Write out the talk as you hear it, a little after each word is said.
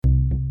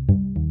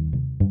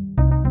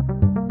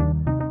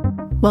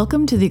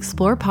Welcome to the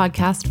Explore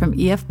podcast from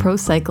EF Pro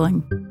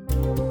Cycling.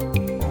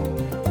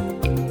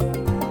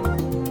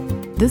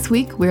 This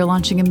week, we are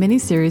launching a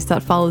mini-series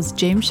that follows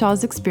James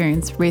Shaw's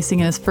experience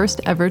racing in his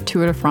first ever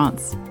Tour de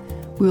France.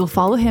 We will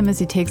follow him as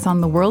he takes on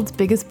the world's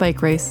biggest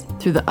bike race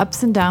through the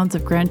ups and downs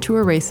of Grand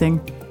Tour racing,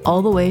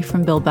 all the way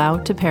from Bilbao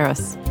to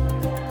Paris.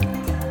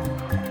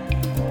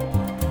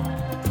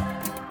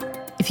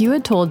 If you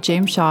had told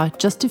James Shaw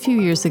just a few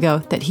years ago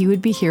that he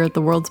would be here at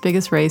the world's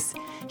biggest race,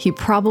 he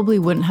probably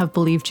wouldn't have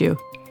believed you.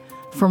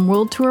 From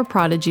World Tour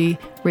prodigy,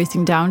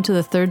 racing down to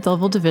the third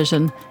level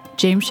division,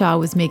 James Shaw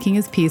was making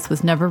his peace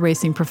with never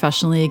racing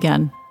professionally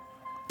again.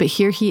 But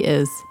here he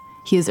is.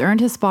 He has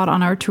earned his spot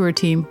on our tour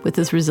team with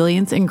his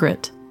resilience and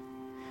grit.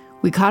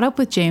 We caught up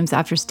with James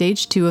after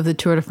stage 2 of the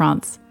Tour de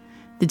France.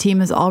 The team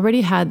has already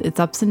had its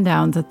ups and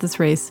downs at this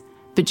race,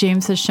 but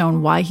James has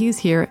shown why he's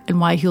here and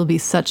why he will be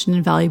such an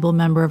invaluable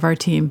member of our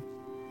team.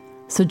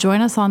 So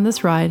join us on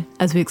this ride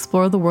as we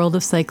explore the world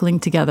of cycling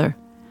together.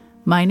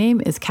 My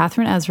name is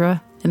Catherine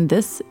Ezra, and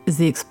this is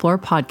the Explore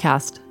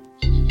podcast.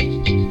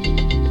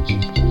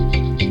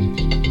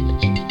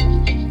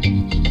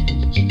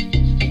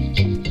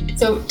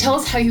 So tell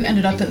us how you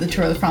ended up at the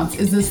Tour de France.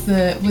 Was this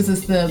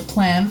the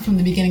plan from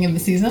the beginning of the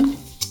season?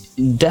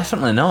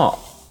 Definitely not.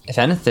 If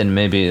anything,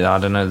 maybe, I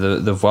don't know,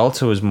 the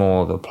Vuelta was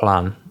more the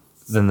plan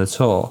than the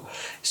Tour. I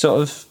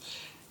sort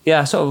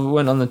of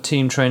went on the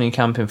team training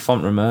camp in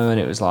Font-Romeu, and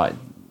it was like,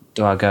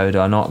 do I go, do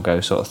I not go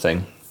sort of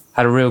thing.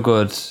 Had a real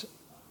good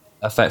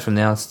effect from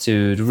the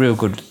altitude, real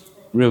good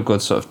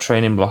sort of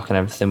training block and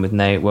everything with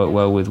Nate, worked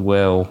well with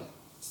Will.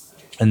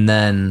 And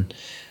then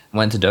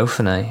went to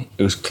Dauphiné.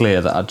 It was clear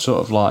that I'd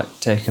sort of like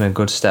taken a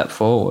good step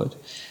forward.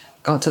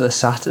 Got to the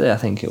Saturday, I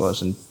think it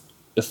was, and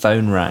the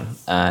phone rang,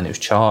 and it was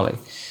Charlie.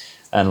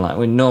 And like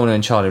normally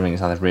when Charlie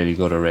rings, either really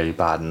good or really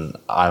bad, and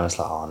I was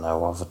like, oh no,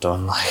 what have I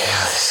done? Like,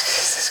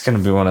 this is going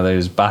to be one of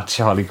those bad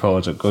Charlie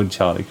calls or good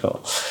Charlie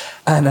call.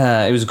 And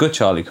it was a good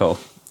Charlie call.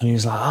 And he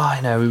was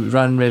like, we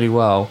ran really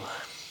well.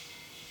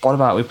 What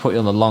about we put you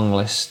on the long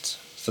list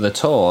for the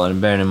Tour?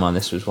 And bearing in mind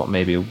this was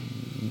maybe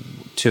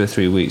 2 or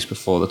 3 weeks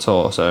before the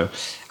Tour, so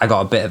I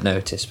got a bit of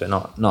notice, but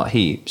not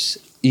heaps.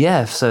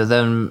 Yeah, so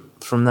then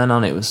from then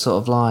on it was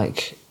sort of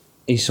like,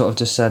 he sort of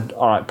just said,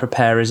 all right,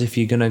 prepare as if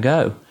you're going to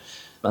go.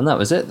 And that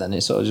was it then.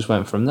 It sort of just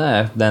went from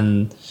there.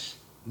 Then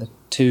the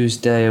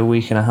Tuesday, a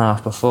week and a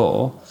half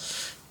before,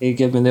 he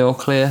gave me the all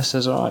clear,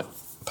 says, all right,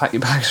 pack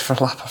your bags for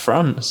a lap of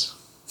France.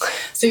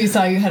 So you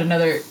saw you had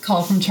another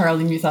call from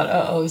Charlie and you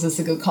thought, is this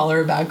a good call or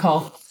a bad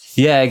call?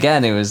 Yeah,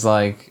 again, it was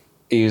like,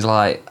 he was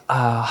like,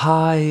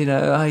 hi,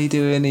 how you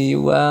doing? Are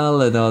you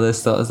well? And all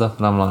this sort of stuff.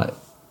 And I'm like,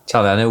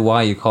 Charlie, I know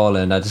why you're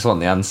calling. I just want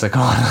the answer.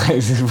 Come on,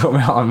 just put me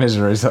out of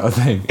misery sort of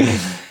thing.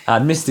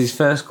 I'd missed his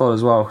first call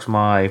as well because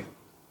my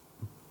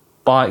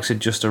bikes had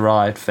just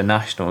arrived for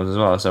nationals as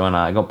well. So when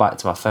I got back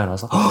to my phone, I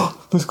was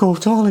like, let's call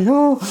Charlie.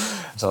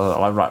 So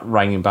I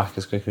rang him back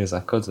as quickly as I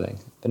could.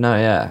 But no,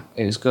 yeah,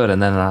 it was good.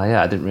 And then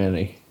I didn't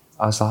really,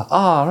 I was like,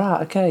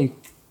 right, okay,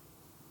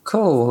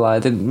 cool. I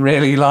didn't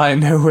really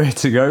know where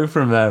to go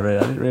from there. Really.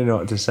 I didn't really know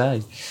what to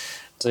say.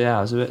 So yeah,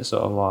 I was a bit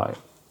sort of like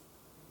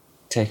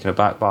taken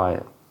aback by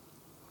it.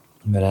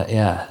 But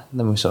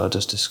then we sort of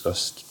just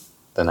discussed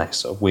the next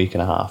sort of week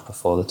and a half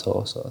before the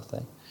Tour sort of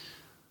thing.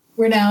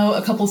 We're now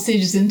a couple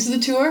stages into the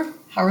Tour.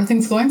 How are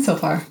things going so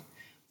far?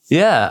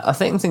 Yeah, I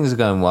think things are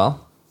going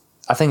well.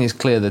 I think it's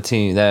clear the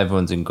team,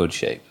 everyone's in good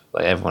shape,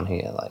 like everyone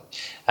here.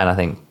 And I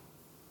think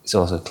it's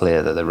also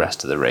clear that the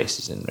rest of the race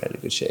is in really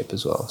good shape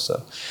as well.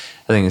 So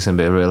I think it's going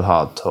to be a real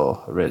hard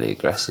Tour, a really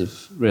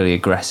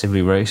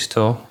aggressively raced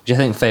Tour, which I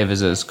think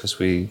favours us because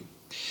we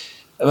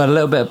have had a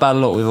little bit of bad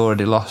luck. We've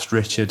already lost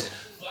Richard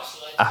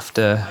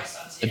after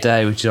a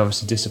day, which is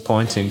obviously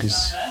disappointing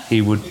because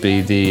he would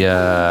be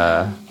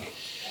the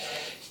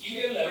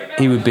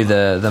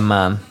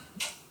man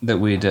that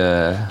we'd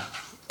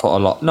put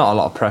not a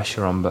lot of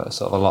pressure on, but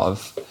sort of a lot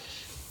of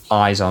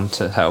eyes on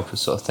to help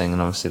us sort of thing.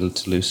 And obviously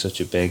to lose such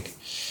a big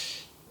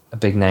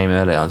name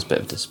early on is a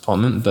bit of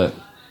disappointment. But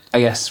I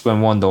guess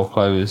when one door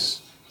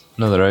closes,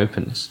 another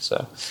opens.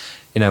 So,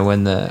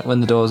 when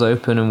the doors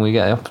open and we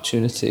get the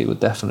opportunity, we'll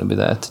definitely be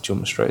there to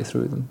jump straight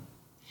through them.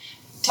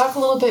 Talk a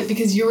little bit,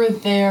 because you were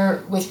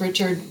there with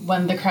Richard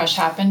when the crash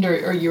happened,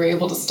 or you were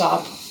able to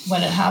stop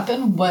when it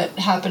happened. What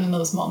happened in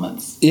those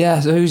moments?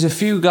 Yeah, so there was a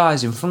few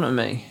guys in front of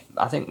me.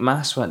 I think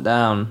Mas went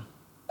down,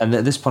 and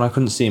at this point I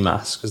couldn't see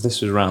Mas because this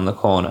was around the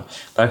corner,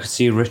 but I could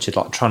see Richard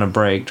trying to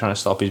brake, trying to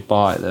stop his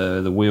bike,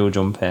 the wheel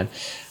jump in,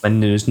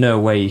 and there was no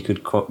way he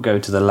could go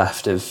to the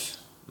left of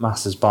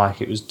Mas's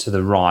bike. It was to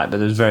the right, but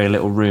there was very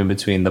little room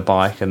between the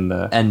bike and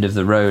the end of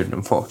the road, and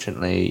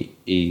unfortunately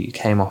he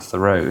came off the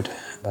road.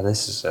 But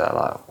this is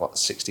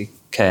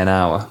 60k an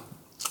hour.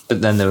 But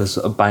then there was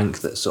a bank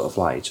that sort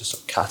of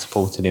just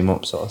catapulted him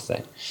up sort of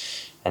thing.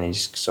 And he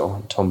just sort of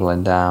went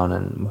tumbling down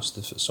and must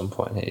have at some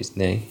point hit his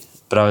knee.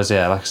 But I was,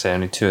 like I say,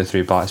 only 2 or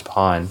 3 bikes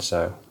behind,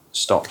 so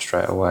stopped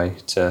straight away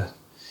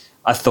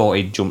I thought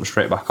he'd jump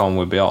straight back on,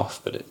 we'd be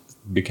off, but it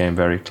became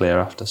very clear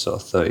after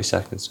sort of 30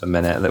 seconds to a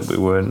minute that we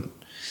weren't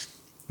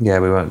yeah,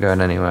 we weren't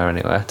going anywhere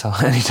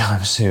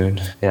anytime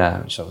soon.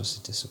 Yeah, which is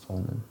obviously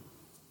disappointing.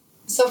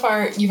 So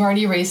far, you've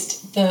already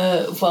raced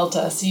the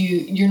Vuelta, so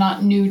you're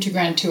not new to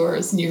Grand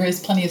Tours, and you've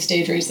raced plenty of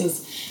stage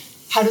races.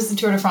 How does the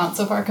Tour de France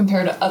so far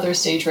compare to other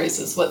stage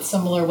races? What's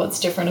similar,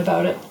 what's different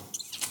about it?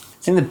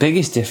 I think the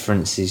biggest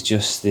difference is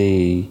just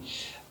the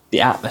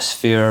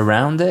atmosphere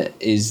around it,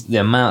 is the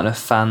amount of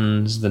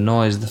fans, the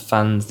noise of the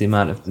fans, the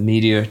amount of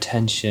media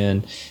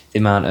attention, the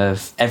amount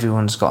of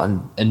everyone's got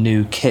a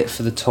new kit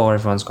for the Tour,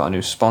 everyone's got a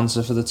new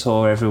sponsor for the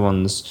Tour,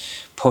 everyone's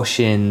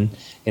pushing,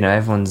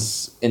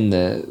 everyone's in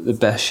the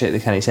best shape they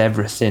can. It's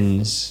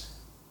everything's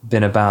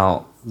been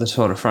about the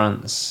Tour de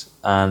France.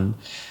 And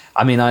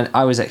I mean,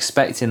 I was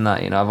expecting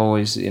that, I've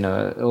always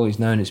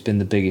known it's been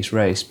the biggest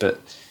race, but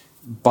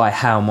by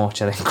how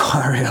much I didn't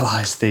quite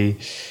realise the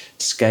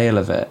scale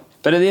of it.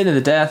 But at the end of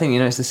the day, I think,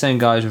 it's the same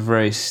guys who've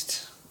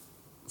raced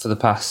for the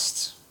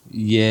past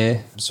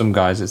year. Some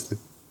guys, it's the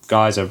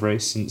guys I've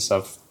raced since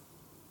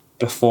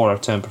before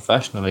I've turned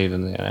professional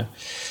even,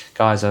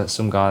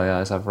 some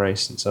guys I've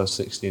raced since I was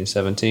 16,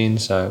 17.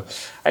 So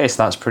I guess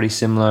that's pretty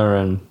similar,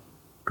 and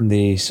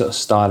the sort of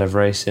style of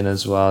racing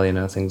as well,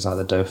 things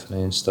like the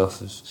Dauphiné and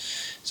stuff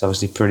it's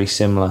obviously pretty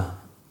similar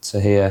to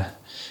here.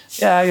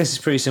 Yeah, I guess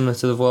it's pretty similar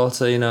to the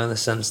Vuelta, in the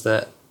sense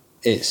that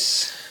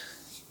it's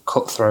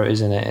cutthroat,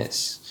 isn't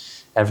it?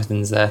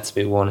 Everything's there to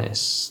be won. I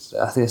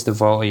think it's the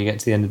Vuelta, you get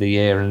to the end of the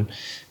year, and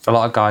for a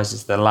lot of guys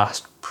it's the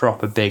last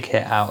proper big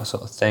hit out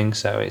sort of thing,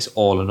 so it's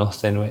all or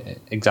nothing.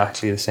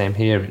 Exactly the same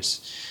here.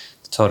 It's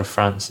the Tour de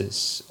France,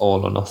 it's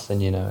all or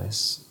nothing,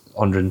 it's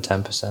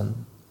 110%.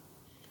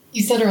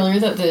 You said earlier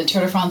that the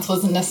Tour de France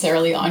wasn't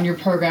necessarily on your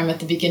program at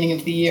the beginning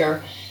of the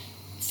year.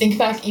 Think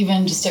back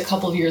even just a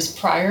couple of years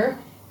prior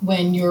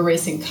when you were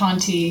racing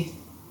Conti.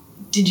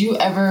 Did you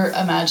ever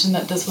imagine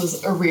that this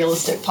was a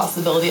realistic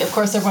possibility? Of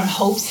course, everyone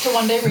hopes to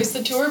one day race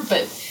the Tour,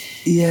 but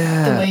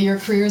the way your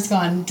career's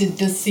gone, did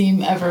this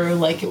seem ever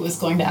like it was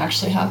going to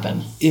actually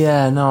happen?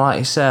 Yeah, no, like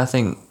you say, I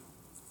think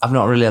I've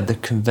not really had the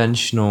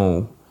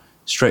conventional,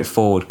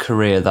 straightforward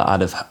career that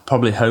I'd have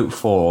probably hoped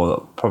for, or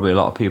that probably a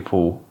lot of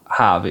people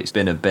have. It's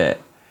been a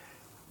bit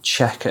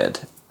checkered,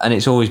 and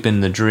it's always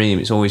been the dream,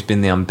 it's always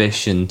been the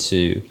ambition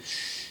to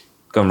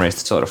go and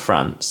race the Tour de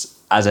France,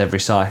 as every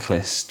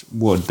cyclist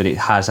would, but it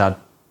has had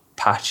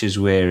patches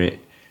where it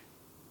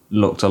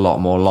looked a lot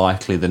more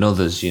likely than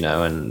others,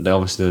 and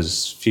obviously there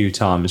was a few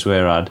times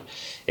where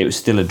it was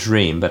still a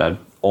dream, but I'd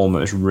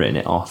almost written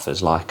it off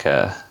as like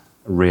a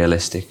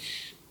realistic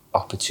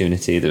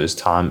opportunity. There was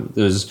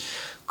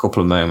a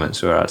couple of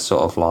moments where I'd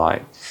sort of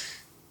like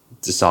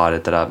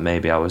decided that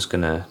maybe I was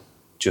going to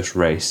just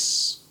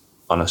race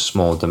on a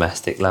small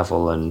domestic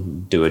level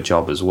and do a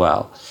job as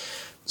well.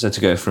 So to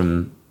go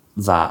from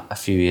that a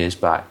few years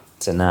back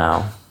to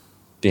now,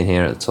 being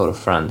here at the Tour de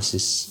France,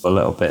 is a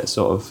little bit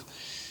sort of,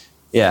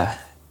 yeah.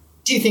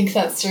 Do you think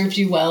that served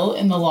you well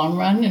in the long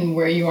run and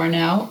where you are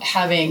now,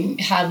 having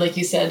had, like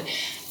you said,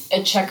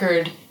 a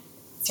checkered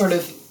sort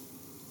of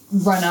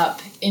run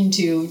up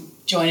into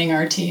joining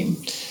our team?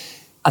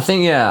 I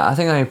think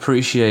I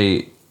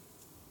appreciate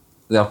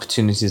the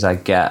opportunities I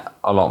get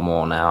a lot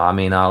more now. I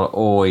mean, I'll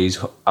always,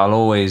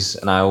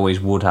 and I always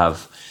would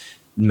have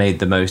made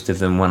the most of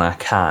them when I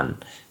can.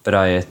 But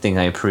I think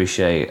I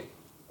appreciate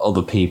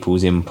other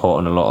people's input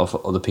and a lot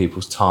of other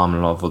people's time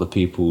and a lot of other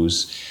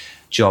people's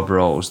job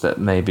roles that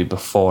maybe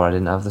before I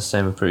didn't have the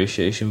same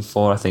appreciation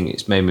for. I think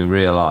it's made me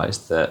realise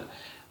that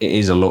it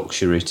is a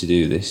luxury to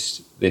do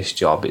this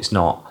job. It's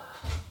not.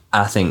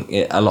 I think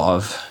a lot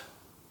of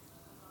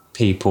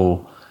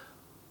people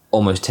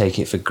almost take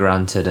it for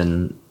granted,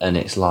 and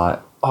it's like,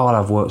 oh, well,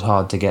 I've worked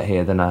hard to get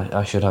here, then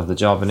I should have the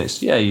job. And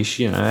it's, yeah,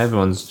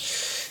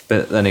 everyone's.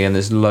 But then again,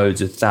 there's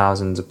loads of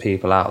thousands of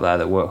people out there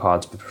that work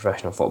hard to be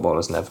professional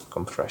footballers and never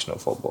become professional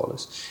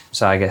footballers.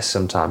 So I guess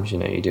sometimes,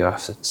 you do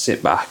have to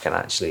sit back and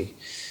actually,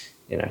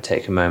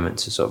 take a moment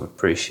to sort of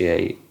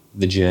appreciate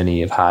the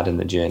journey you've had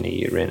and the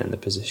journey you're in and the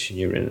position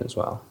you're in as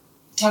well.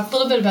 Talk a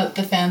little bit about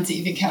the fans that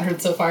you've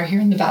encountered so far here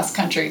in the Basque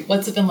Country.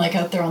 What's it been like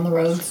out there on the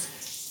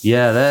roads?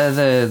 Yeah,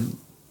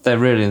 they're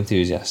really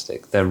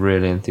enthusiastic. They're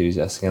really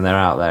enthusiastic, and they're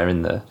out there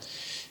in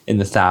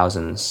the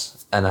thousands.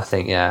 And I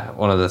think,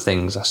 one of the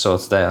things I saw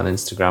today on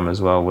Instagram as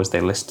well was they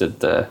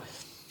listed the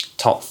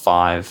top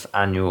 5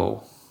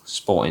 annual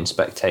sporting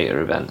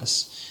spectator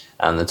events,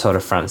 and the Tour de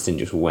France didn't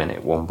just win,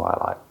 it won by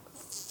like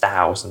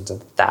thousands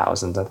and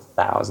thousands and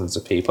thousands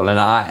of people. And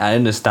I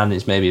understand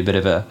it's maybe a bit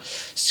of a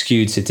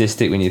skewed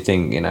statistic when you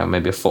think,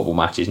 maybe a football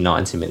match is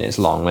 90 minutes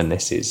long when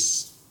this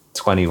is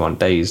 21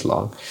 days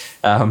long.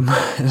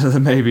 So there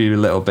may be a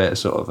little bit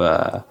sort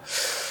of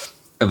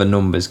a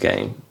numbers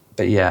game.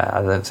 But yeah,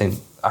 I don't think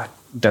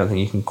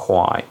you can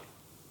quite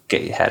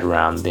get your head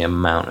around the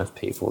amount of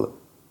people that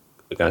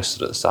are going to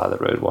sit at the side of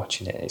the road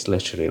watching it. It's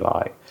literally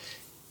like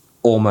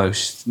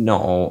almost,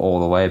 not all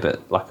the way,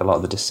 but like a lot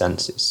of the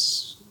descents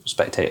it's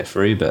spectator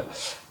free.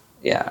 But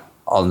yeah,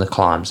 on the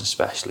climbs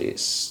especially,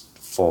 it's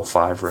 4 or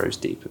 5 rows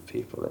deep of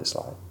people. It's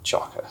like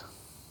chocker.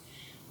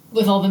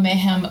 With all the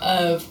mayhem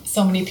of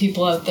so many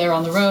people out there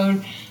on the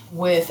road,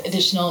 with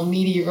additional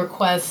media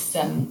requests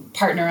and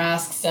partner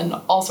asks and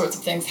all sorts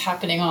of things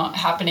happening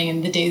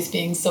and the days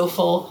being so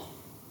full.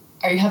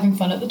 Are you having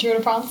fun at the Tour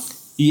de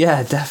France?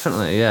 Yeah,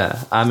 definitely,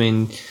 yeah. I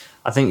mean,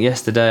 I think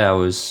yesterday I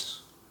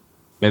was,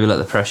 maybe let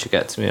the pressure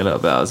get to me a little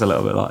bit. I was a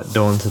little bit like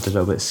daunted, a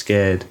little bit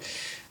scared.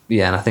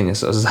 Yeah, and I think it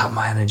sort of zapped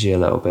my energy a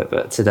little bit.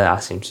 But today I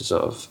seem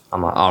to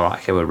I'm like, all right,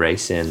 okay, we're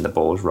racing, the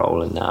ball's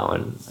rolling now,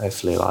 and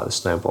hopefully like the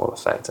snowball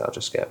effect, I'll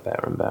just get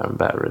better and better and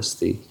better as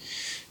the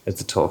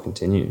tour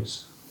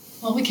continues.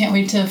 Well, we can't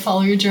wait to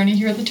follow your journey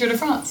here at the Tour de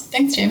France.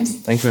 Thanks, James.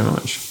 Thank you very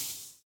much.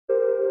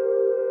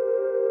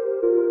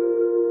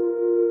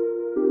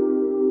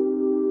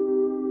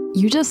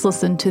 You just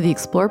listened to the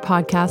Explore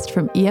podcast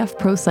from EF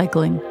Pro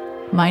Cycling.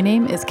 My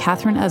name is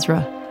Catherine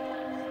Ezra.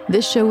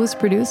 This show was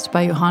produced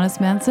by Johannes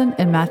Manson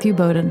and Matthew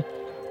Bowden.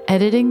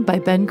 Editing by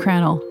Ben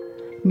Crannell.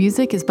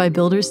 Music is by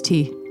Builders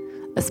T.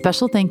 A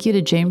special thank you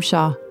to James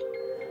Shaw.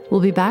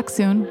 We'll be back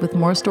soon with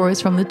more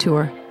stories from the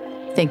tour.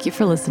 Thank you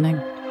for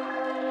listening.